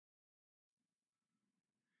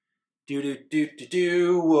Do do do do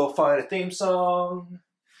do. We'll find a theme song.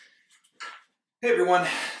 Hey everyone,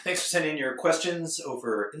 thanks for sending your questions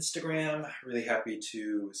over Instagram. Really happy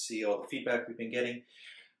to see all the feedback we've been getting.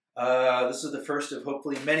 This is the first of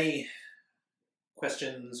hopefully many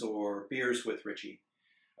questions or beers with Ritchey.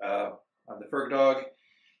 I'm the Ferg Dog.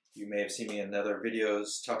 You may have seen me in other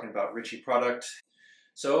videos talking about Ritchey product.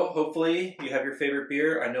 So hopefully you have your favorite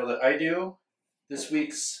beer. I know that I do. This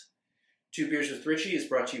week's Two Beers with Ritchey is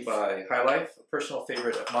brought to you by High Life, a personal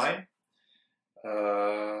favorite of mine.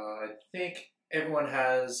 I think everyone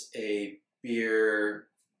has a beer,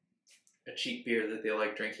 a cheap beer that they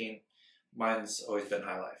like drinking. Mine's always been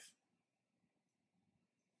High Life.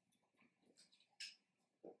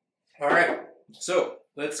 All right, so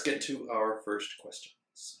let's get to our first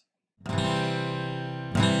questions.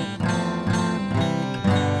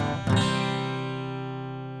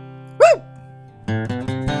 Woo!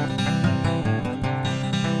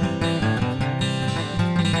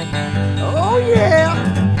 Oh yeah!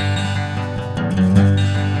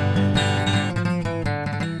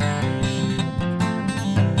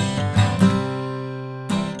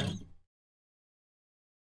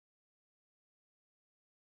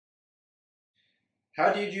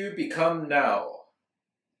 How did you become now?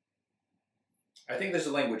 I think there's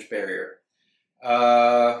a language barrier.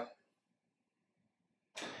 All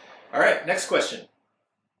right, next question.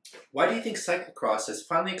 Why do you think cyclocross has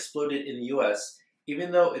finally exploded in the US,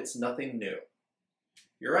 even though it's nothing new?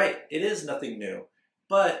 You're right, it is nothing new,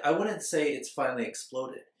 but I wouldn't say it's finally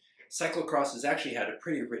exploded. Cyclocross has actually had a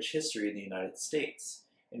pretty rich history in the United States.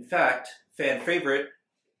 In fact, fan favorite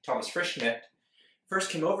Thomas Frischknecht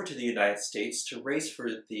first came over to the United States to race for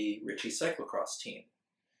the Ritchey cyclocross team.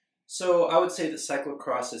 So I would say that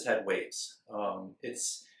cyclocross has had waves.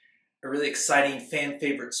 It's a really exciting fan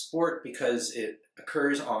favorite sport because it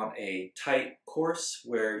occurs on a tight course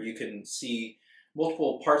where you can see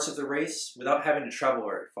multiple parts of the race without having to travel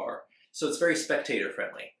very far. So it's very spectator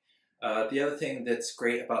friendly. The other thing that's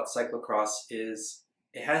great about cyclocross is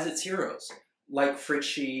it has its heroes, like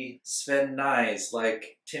Ritchey, Sven Nys,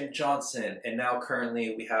 like Tim Johnson, and now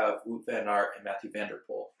currently we have Wout van Aert and Mathieu van der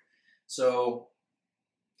Poel. So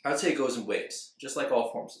I would say it goes in waves, just like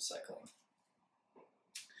all forms of cycling.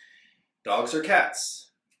 Dogs or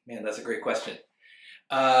cats? Man, that's a great question.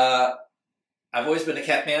 I've always been a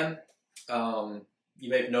cat man. You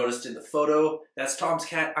may have noticed in the photo, that's Tom's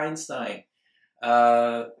cat, Einstein.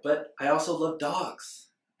 But I also love dogs.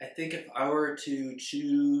 I think if I were to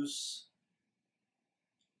choose,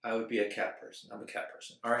 I would be a cat person. I'm a cat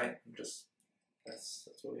person. All right, that's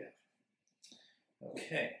what we have.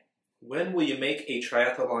 Okay. When will you make a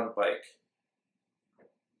triathlon bike?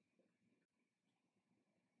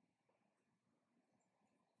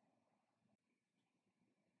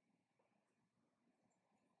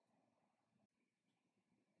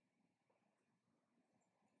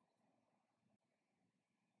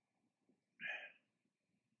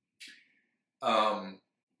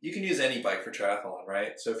 You can use any bike for triathlon,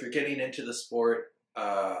 right? So if you're getting into the sport,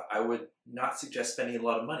 I would not suggest spending a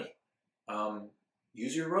lot of money.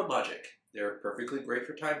 Use your Road Logic. They're perfectly great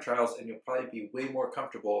for time trials, and you'll probably be way more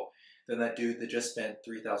comfortable than that dude that just spent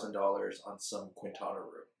 $3,000 on some Quintana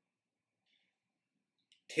route.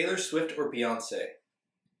 Taylor Swift or Beyonce?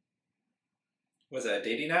 Was that a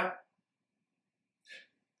dating app?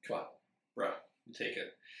 Come on, bro, you take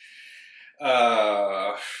it.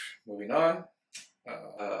 Moving on.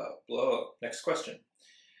 Blow up. Next question.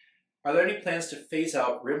 Are there any plans to phase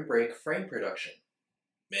out rim brake frame production?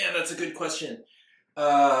 Man, that's a good question.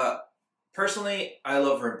 Personally, I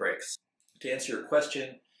love rim brakes. To answer your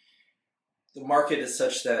question, the market is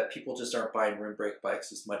such that people just aren't buying rim brake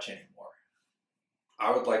bikes as much anymore.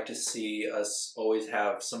 I would like to see us always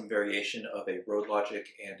have some variation of a Road Logic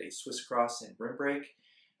and a Swiss Cross in rim brake.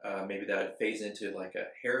 Maybe that would phase into like a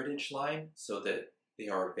heritage line so that they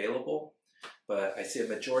are available. But I see a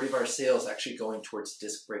majority of our sales actually going towards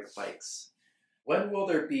disc brake bikes. When will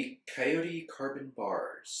there be Coyote carbon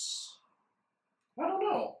bars? I don't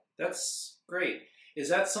know. That's great. Is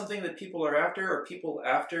that something that people are after? Are people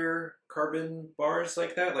after carbon bars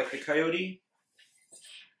like that, like the Coyote?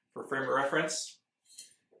 For frame of reference.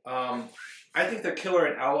 I think they're killer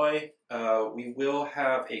in alloy. We will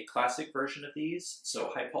have a classic version of these, so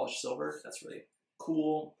high polished silver. That's really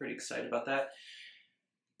cool. Pretty excited about that.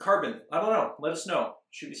 Carbon, I don't know. Let us know.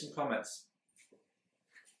 Shoot me some comments.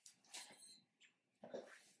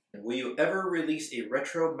 Will you ever release a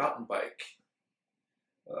retro mountain bike?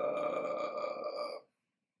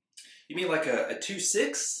 You mean like a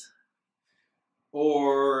 2.6?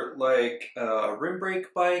 Or like a rim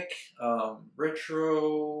brake bike?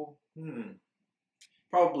 Retro?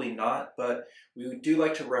 Probably not, but we do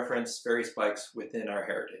like to reference various bikes within our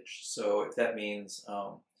heritage. So if that means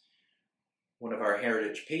one of our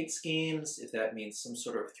heritage paint schemes, if that means some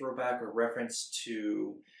sort of throwback or reference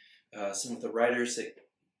to some of the riders that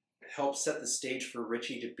helped set the stage for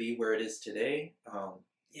Ritchey to be where it is today,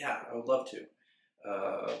 yeah, I would love to.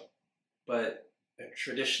 But a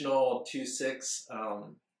traditional 2.6,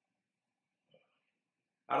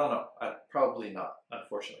 I don't know. Probably not,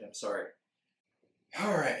 unfortunately. I'm sorry.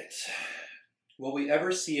 All right. Will we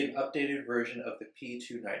ever see an updated version of the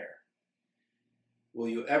P29er? Will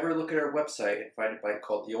you ever look at our website and find a bike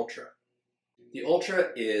called the Ultra? The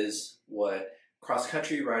Ultra is what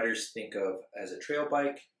cross-country riders think of as a trail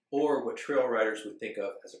bike, or what trail riders would think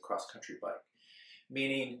of as a cross-country bike.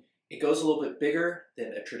 Meaning, it goes a little bit bigger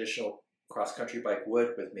than a traditional cross-country bike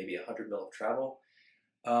would, with maybe 100 mil of travel,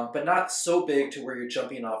 but not so big to where you're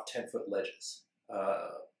jumping off 10-foot ledges.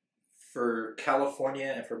 For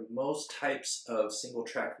California and for most types of single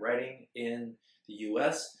track riding in the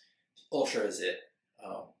US, Ultra is it.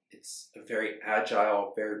 It's a very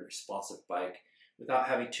agile, very responsive bike without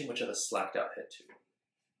having too much of a slacked out head tube.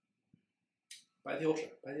 Buy the Ultra,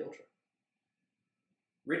 buy the Ultra.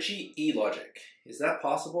 Ritchey E-Logic, is that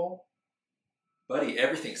possible? Buddy,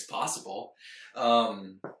 everything's possible.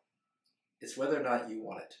 It's whether or not you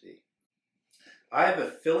want it to be. I have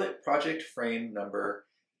a fillet project frame number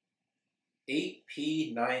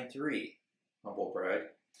 8P93, humble brag.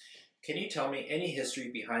 Can you tell me any history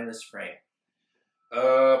behind this frame?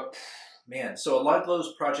 Man, so a lot of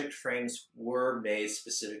those project frames were made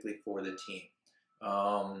specifically for the team.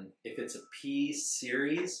 If it's a P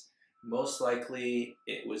series, most likely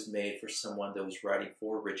it was made for someone that was riding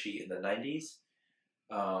for Ritchey in the 90s.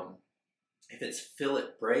 If it's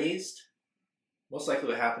fillet brazed, most likely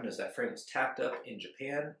what happened is that frame was tacked up in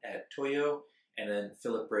Japan at Toyo and then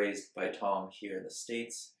fillet brazed by Tom here in the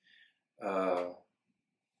States.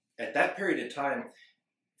 At that period of time,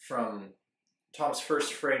 from Tom's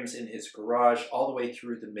first frames in his garage all the way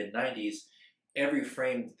through the mid-90s, every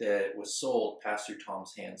frame that was sold passed through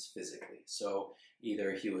Tom's hands physically. So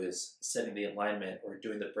either he was setting the alignment or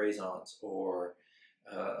doing the brazons or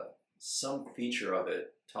some feature of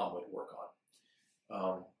it Tom would work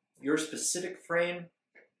on. Your specific frame,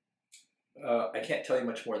 I can't tell you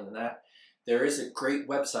much more than that. There is a great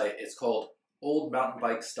website. It's called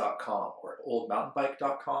oldmountainbikes.com or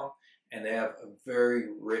oldmountainbike.com, and they have a very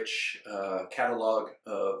rich catalog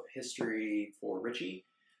of history for Ritchey.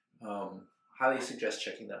 Highly suggest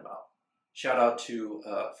checking them out. Shout out to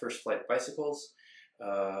First Flight Bicycles.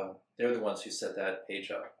 They're the ones who set that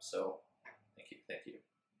page up. So thank you, thank you.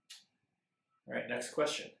 All right, next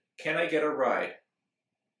question. Can I get a ride?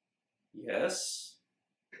 Yes.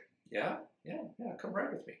 Yeah, come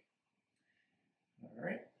ride with me.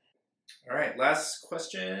 All right, last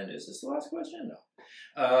question. Is this the last question?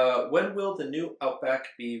 No. When will the new Outback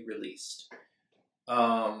be released?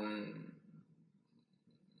 All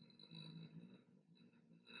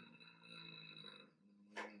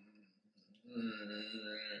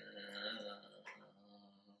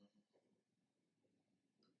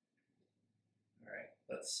right,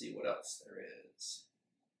 let's see what else there is.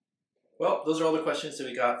 Well, those are all the questions that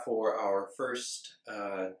we got for our first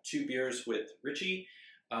 2 beers with Ritchey.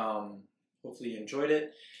 Hopefully you enjoyed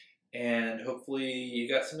it, and hopefully you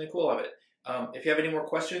got something cool out of it. If you have any more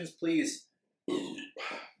questions, please,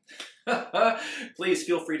 please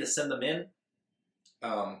feel free to send them in.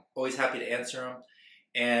 Always happy to answer them,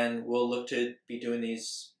 and we'll look to be doing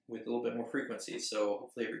these with a little bit more frequency, so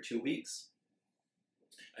hopefully every 2 weeks.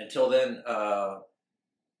 Until then,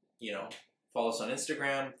 you know, follow us on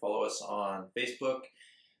Instagram, follow us on Facebook.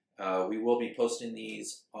 We will be posting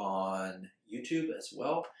these on YouTube as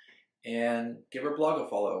well. And give our blog a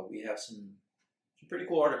follow. We have some pretty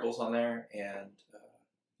cool articles on there. And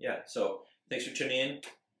yeah, so thanks for tuning in.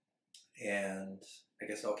 And I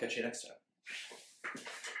guess I'll catch you next time.